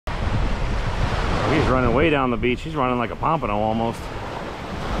He's running way down the beach. He's running like a pompano almost.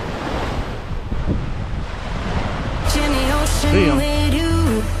 See him.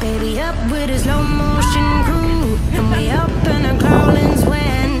 Baby up with a slow motion crew, and we up in our growlings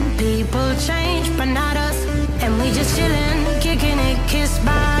when people change, but not us. And we just chillin', kicking it, kissed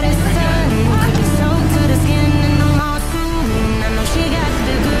by the sun. Could be soaked to the skin in the hot room. I know she got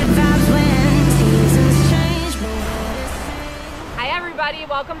the good vibes when seasons change, but we're the same. Hi everybody,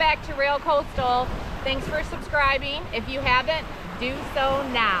 welcome back to Rail Coastal. Thanks for subscribing. If you haven't, do so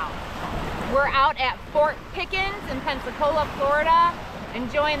now. We're out at Fort Pickens in Pensacola, Florida,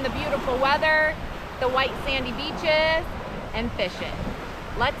 enjoying the beautiful weather, the white sandy beaches, and fishing.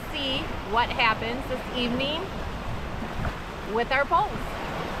 Let's see what happens this evening with our poles.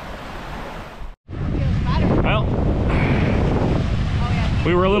 Well,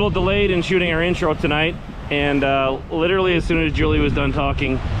 we were a little delayed in shooting our intro tonight, and literally as soon as Julie was done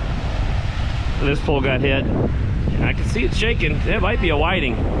talking, this pole got hit. I can see it shaking. It might be a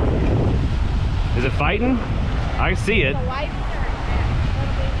whiting. Is it fighting? I see it. I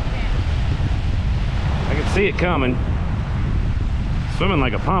can see it coming. Swimming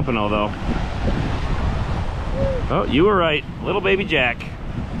like a pompano though. Oh, you were right. Little baby Jack.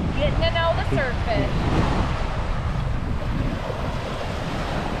 Getting to know the surf fish.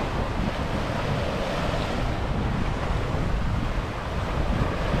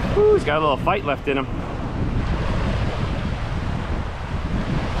 Ooh, he's got a little fight left in him.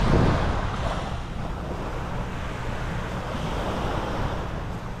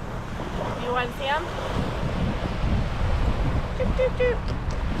 You want to see him? Doop, doop, doop.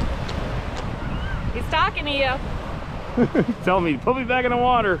 He's talking to you. Tell me, put me back in the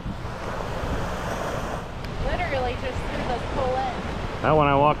water. Literally just threw this pole in. That one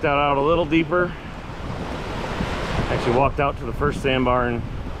I walked out a little deeper. Actually walked out to the first sandbar and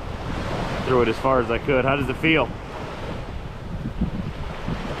threw it as far as I could. How does it feel?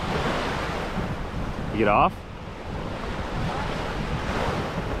 You get off?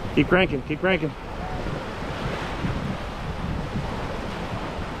 Keep cranking, keep cranking.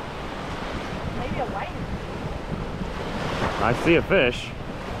 Maybe a white. I see a fish.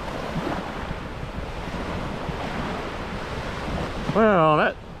 Well,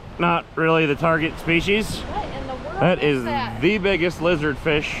 that's not really the target species. What in the world That is that? the biggest lizard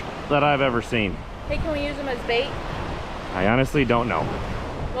fish that I've ever seen. Hey, can we use them as bait? I honestly don't know.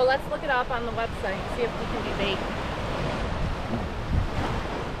 Well, let's look it up on the website, see if we can be bait.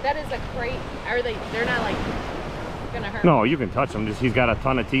 That is a crate. Are they? They're not like gonna hurt. No, you can touch him. Just he's got a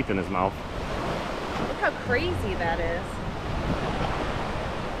ton of teeth in his mouth. Look how crazy that is.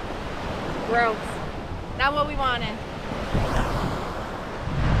 Gross. Not what we wanted.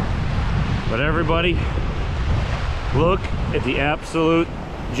 But everybody, look at the absolute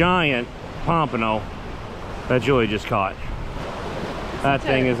giant pompano that Julie just caught. That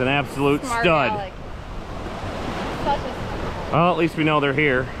thing is an absolute Smart stud. Alec. Such a Well, at least we know they're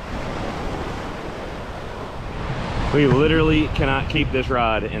here. We literally cannot keep this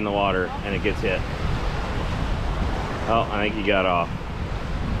rod in the water and it gets hit. Oh, I think he got off.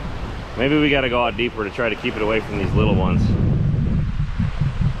 Maybe we got to go out deeper to try to keep it away from these little ones.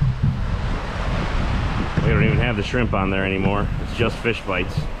 We don't even have the shrimp on there anymore. It's just fish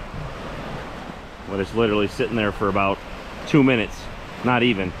bites. But it's literally sitting there for about 2 minutes, not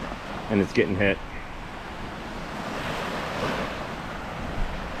even, and it's getting hit.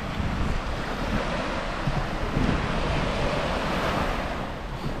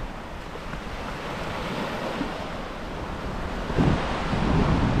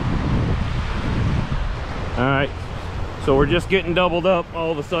 All right, so we're just getting doubled up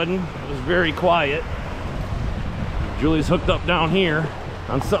all of a sudden. It was very quiet. Julie's hooked up down here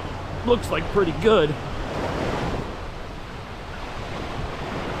on something looks like pretty good.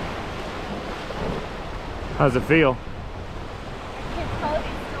 How's it feel? I can't tell if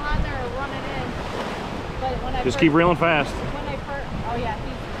he's still on there or running in. But when I Just keep reeling fast. When I first, oh yeah,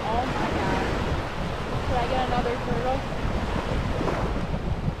 he's, oh my god. Should I get another turtle?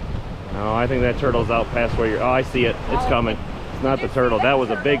 No, I think that turtle's out past where you're, oh, I see it. It's coming. It's not the turtle. That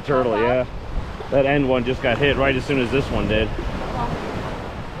was a big turtle, yeah. That end one just got hit right as soon as this one did.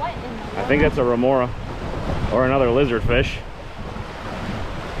 What in the I think that's a remora or another lizard fish.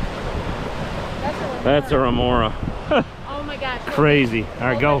 That's a remora. Oh my gosh. Crazy. All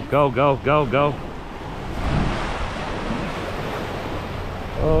right, go, go, go, go, go.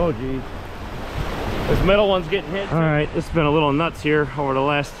 Oh, geez. This middle one's getting hit. All right, it's been a little nuts here over the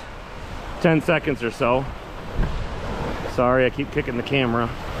last 10 seconds or so. Sorry, I keep kicking the camera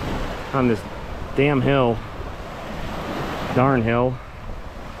on this damn hill. Darn hill.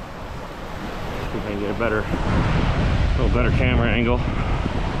 See if I can get a little better camera angle.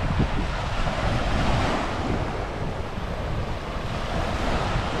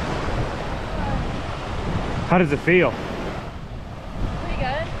 How does it feel? Pretty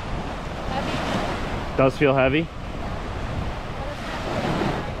good. Heavy. Does feel heavy?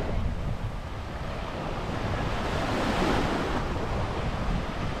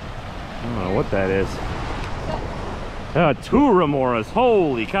 I don't know what that is. 2 remoras.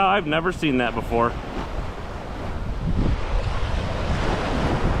 Holy cow, I've never seen that before.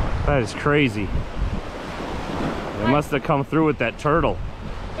 That is crazy. They must have come through with that turtle.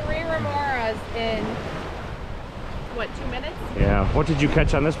 3 remoras in, what, 2 minutes? Yeah. What did you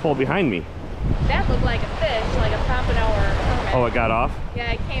catch on this pole behind me? That looked like a fish, like a pompano or a hermit. Oh, it got off?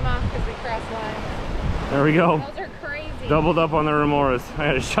 Yeah, it came off because we crossed lines. There we go. Those are crazy. Doubled up on the remoras. I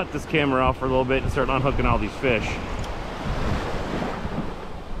had to shut this camera off for a little bit and start unhooking all these fish.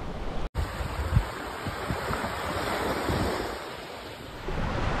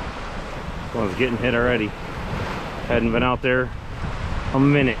 This one's getting hit already. Hadn't been out there a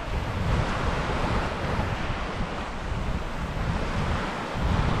minute.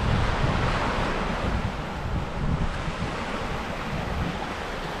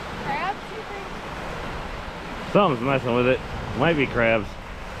 Crabs, you think? Something's messing with it. Might be crabs.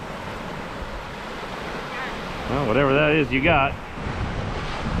 Well, whatever that is you got.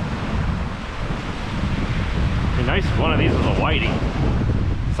 A nice one of these is a whiting.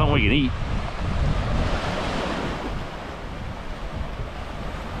 Something we can eat.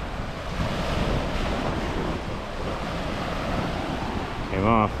 Came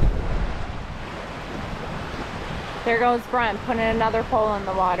off. There goes Brent putting another pole in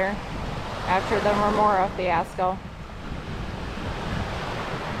the water after the remora fiasco.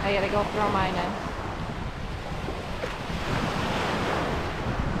 I gotta go throw mine in.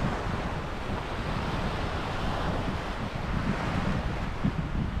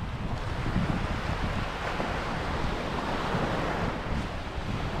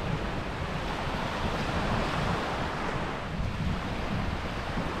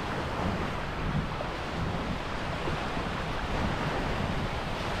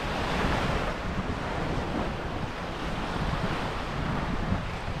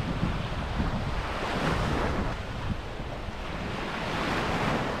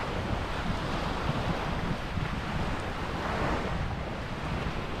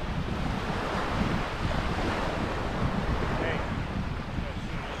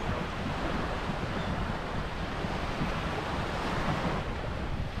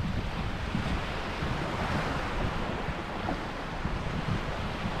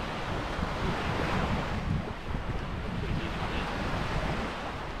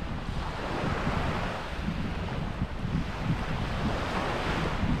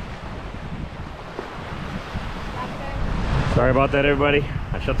 Sorry about that, everybody.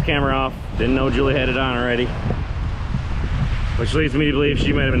 I shut the camera off. Didn't know Julie had it on already. Which leads me to believe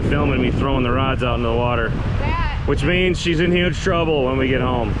she might have been filming me throwing the rods out into the water. Which means she's in huge trouble when we get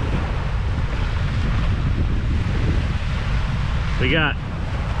home. What we got?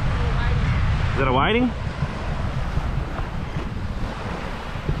 Is that a whiting?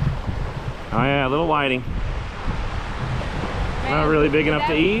 Oh yeah, a little whiting. Not really big enough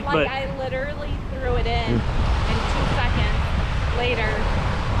to eat, but I literally threw it in 2 seconds later.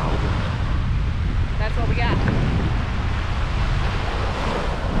 That's what we got.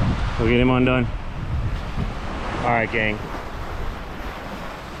 We'll get him undone. All right, gang.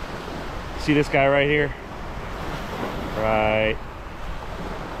 See this guy right here? Right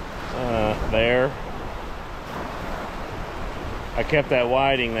there. I kept that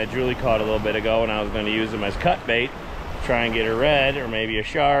whiting that Julie caught a little bit ago, and I was going to use him as cut bait, try and get a red or maybe a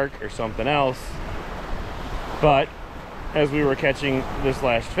shark or something else. But as we were catching this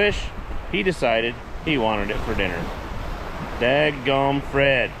last fish, he decided he wanted it for dinner. Daggum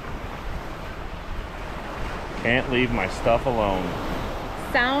Fred. Can't leave my stuff alone.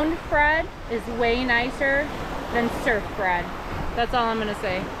 Sound Fred is way nicer than Surf Fred. That's all I'm gonna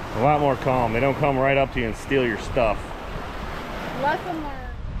say. A lot more calm. They don't come right up to you and steal your stuff. Lesson learned.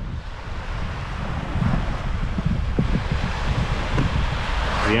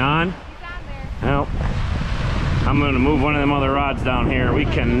 Is he on? He's on there. Well, I'm going to move one of them other rods down here. We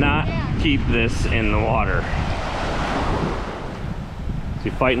cannot keep this in the water. Is he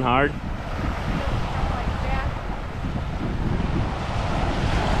fighting hard?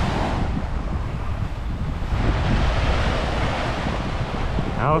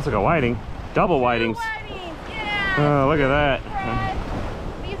 Oh, looks like a whiting. Double whitings. Yeah. Oh, look at that. Fred,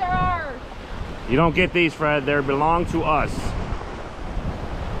 these are ours. You don't get these, Fred. They belong to us.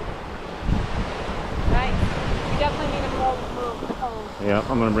 Yeah,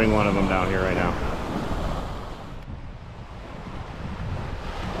 I'm gonna bring one of them down here right now.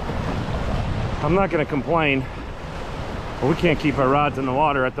 I'm not gonna complain, but we can't keep our rods in the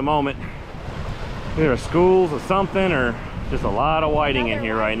water at the moment. Either schools or something, or just a lot of whiting in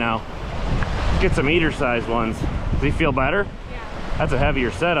here right now. Get some eater sized ones. Does he feel better? Yeah. That's a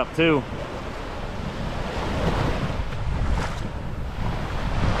heavier setup too.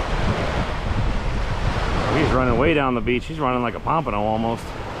 He's running way down the beach. He's running like a pompano almost.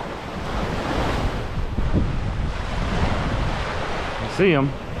 I see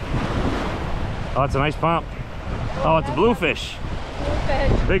him. Oh, it's a nice pump. Oh, it's a bluefish.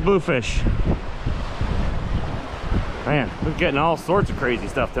 Bluefish. Big bluefish. Man, we're getting all sorts of crazy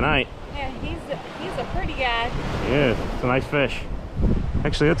stuff tonight. Yeah, he's a pretty guy. Yeah, it's a nice fish.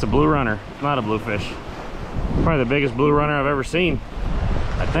 Actually, that's a blue runner. It's not a bluefish. Probably the biggest blue runner I've ever seen,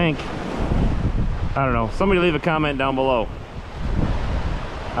 I think. I don't know. Somebody leave a comment down below.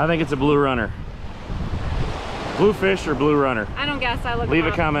 I think it's a blue runner. Bluefish or blue runner? I don't guess. I look. Leave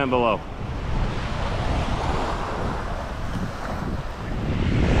a comment below.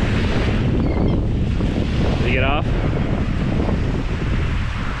 Did he get off?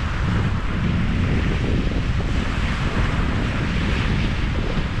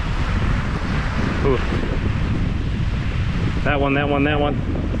 Ooh. That one, that one, that one.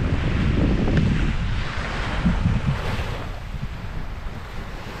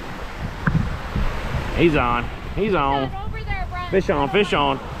 He's on. He's on. Over there, Brent. Fish on, fish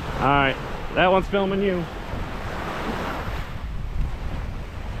on. All right, that one's filming you.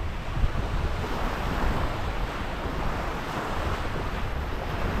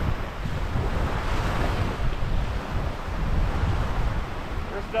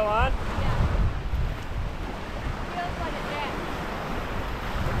 You're still on? Yeah. Feels like a jack.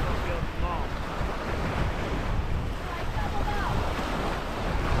 Feels small. Like doubled up.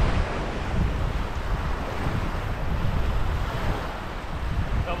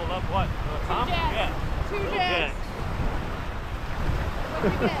 Doubled up what? Tom? jacks. Yeah. Two Little jacks.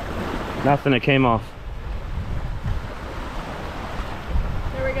 What'd you get? Nothing that came off.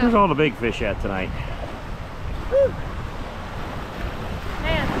 There we Where's go. all the big fish at tonight? Woo.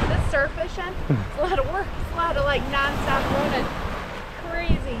 Man, this surf fishing, it's a lot of work. It's a lot of like non-stop running.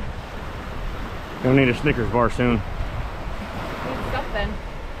 Crazy. Gonna need a Snickers bar soon. Need something.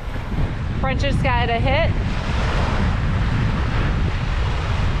 Brent just got a hit.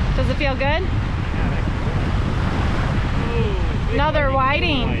 Does it feel good? Ooh, Another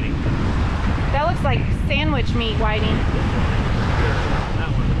whiting. That looks like sandwich meat whiting.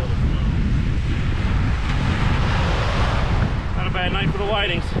 Not a bad night for the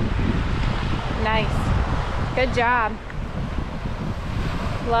whitings. Nice. Good job.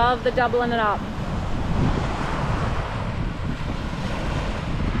 Love the doubling it up.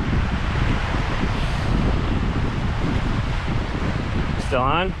 Still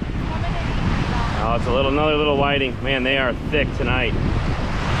on? Oh, it's another little whiting. Man, they are thick tonight.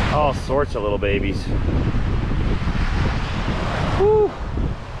 All sorts of little babies. Whew.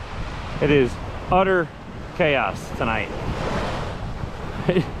 It is utter chaos tonight.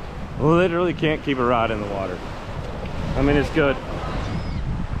 Literally can't keep a rod in the water. I mean, it's good.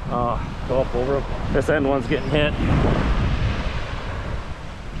 Go up over. This end one's getting hit.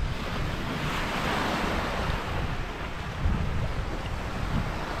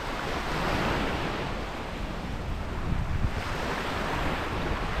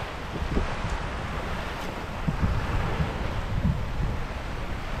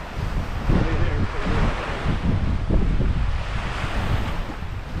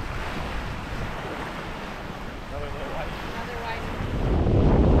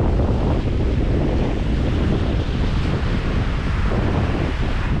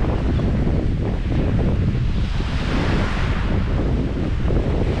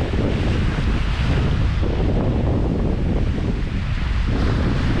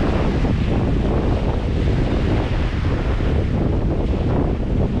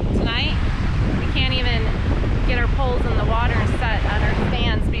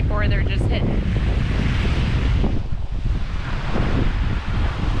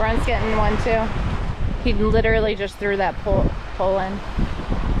 Brent's getting one too. He literally just threw that pole in.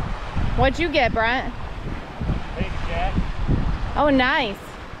 What'd you get, Brent? Big jack. Oh, nice.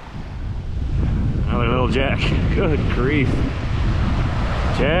 Another little jack. Good grief.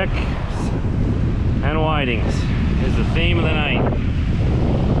 Jack and whitings is the theme of the night.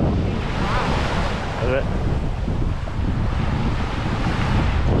 Is it?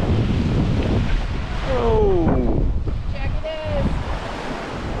 Oh. Jack it is.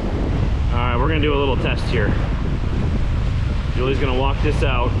 All right, we're gonna do a little test here. Julie's gonna walk this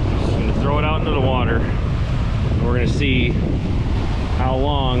out. She's gonna throw it out into the water. And we're gonna see how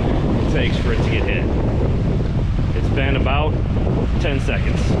long it takes for it to get hit. It's been about 10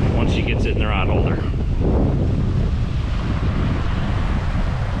 seconds once she gets it in the rod holder.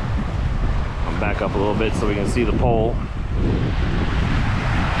 I'll back up a little bit so we can see the pole.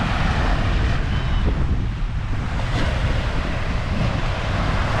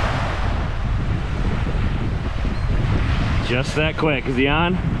 Just that quick. Is he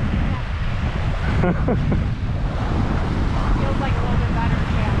on? Feels like a little bit better,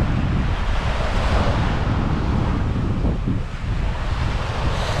 yeah.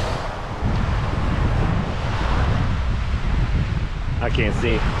 I can't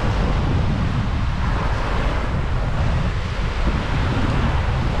see.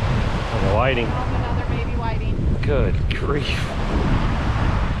 Whiting. Oh, another baby whiting. Good grief.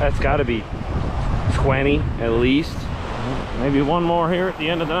 That's got to be 20 at least. Maybe one more here at the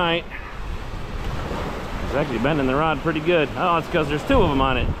end of the night. It's actually bending the rod pretty good. Oh, it's because there's two of them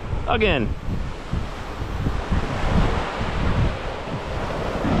on it. Again.